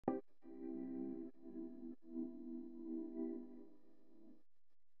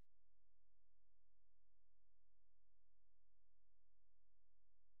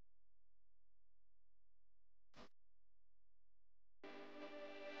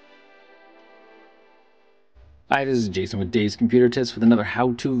Hi, this is Jason with Dave's Computer Tips with another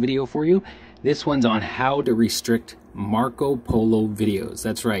how-to video for you. This one's on how to restrict Marco Polo videos.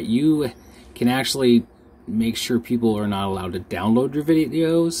 That's right, you can actually make sure people are not allowed to download your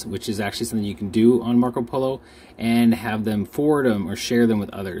videos, which is actually something you can do on Marco Polo, and have them forward them or share them with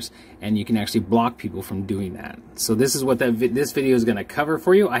others. And you can actually block people from doing that. So this is what this video is going to cover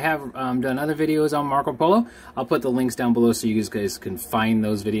for you. I have done other videos on Marco Polo. I'll put the links down below so you guys can find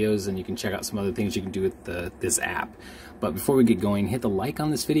those videos and you can check out some other things you can do with this app. But before we get going, hit the like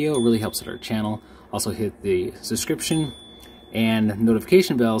on this video. It really helps at our channel. Also hit the subscription and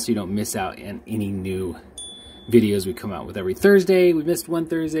notification bell so you don't miss out on any new videos we come out with every Thursday. We missed one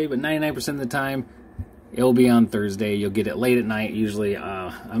Thursday, but 99% of the time it'll be on Thursday. You'll get it late at night. Usually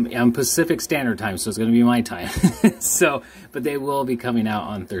I'm Pacific Standard Time, so it's going to be my time. But they will be coming out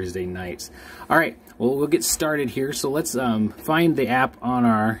on Thursday nights. All right, well, we'll get started here. So let's find the app on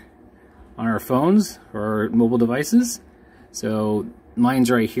our phones or mobile devices. So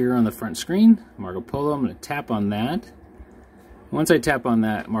mine's right here on the front screen, Marco Polo. I'm going to tap on that. Once I tap on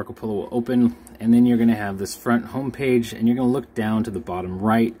that, Marco Polo will open, and then you're going to have this front home page, and you're going to look down to the bottom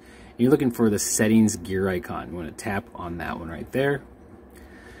right, and you're looking for the settings gear icon. You want to tap on that one right there.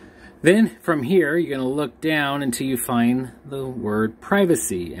 Then from here, you're going to look down until you find the word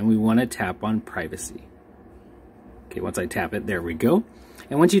privacy, and we want to tap on privacy. Okay, once I tap it, there we go.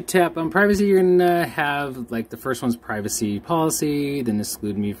 And once you tap on privacy, you're going to have, like, the first one's privacy policy, then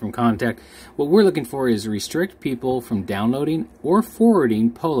exclude me from contact. What we're looking for is restrict people from downloading or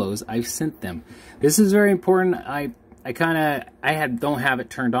forwarding polos I've sent them. This is very important. I don't have it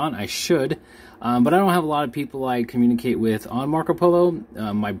turned on. I should, but I don't have a lot of people I communicate with on Marco Polo.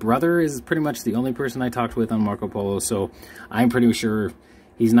 My brother is pretty much the only person I talked with on Marco Polo, so I'm pretty sure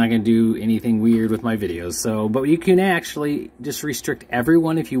he's not going to do anything weird with my videos. So, but you can actually just restrict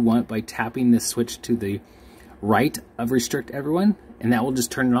everyone if you want by tapping this switch to the right of restrict everyone, and that will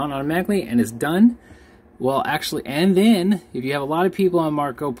just turn it on automatically, and it's done. Well, actually, and then if you have a lot of people on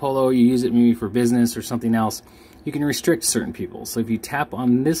Marco Polo, you use it maybe for business or something else, you can restrict certain people. So if you tap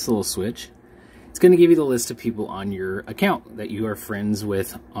on this little switch, it's going to give you the list of people on your account that you are friends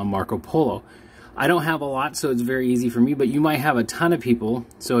with on Marco Polo. I don't have a lot, so it's very easy for me, but you might have a ton of people.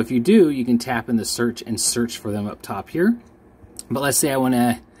 So if you do, you can tap in the search and search for them up top here. But let's say I want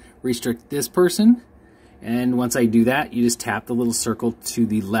to restrict this person. And once I do that, you just tap the little circle to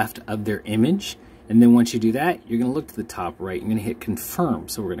the left of their image. And then once you do that, you're going to look to the top right. You're going to hit confirm.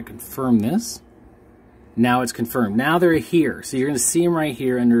 So we're going to confirm this. Now it's confirmed. Now they're here. So you're going to see them right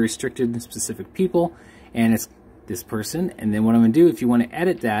here under restricted specific people. And it's this person. And then what I'm going to do, if you want to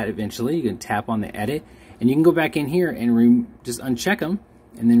edit that eventually, you can tap on the edit. And you can go back in here and just uncheck them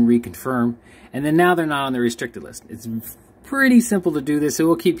and then reconfirm. And then now they're not on the restricted list. It's pretty simple to do this. It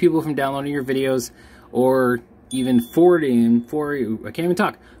will keep people from downloading your videos or even forwarding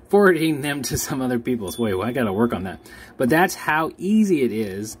them to some other people's. Wait, well, I got to work on that. But that's how easy it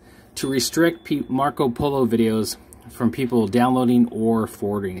is to restrict Marco Polo videos from people downloading or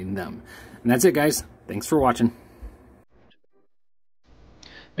forwarding them. And that's it, guys. Thanks for watching.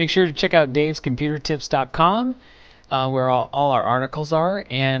 Make sure to check out davescomputertips.com where all our articles are,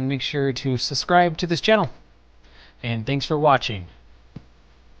 and make sure to subscribe to this channel. And thanks for watching.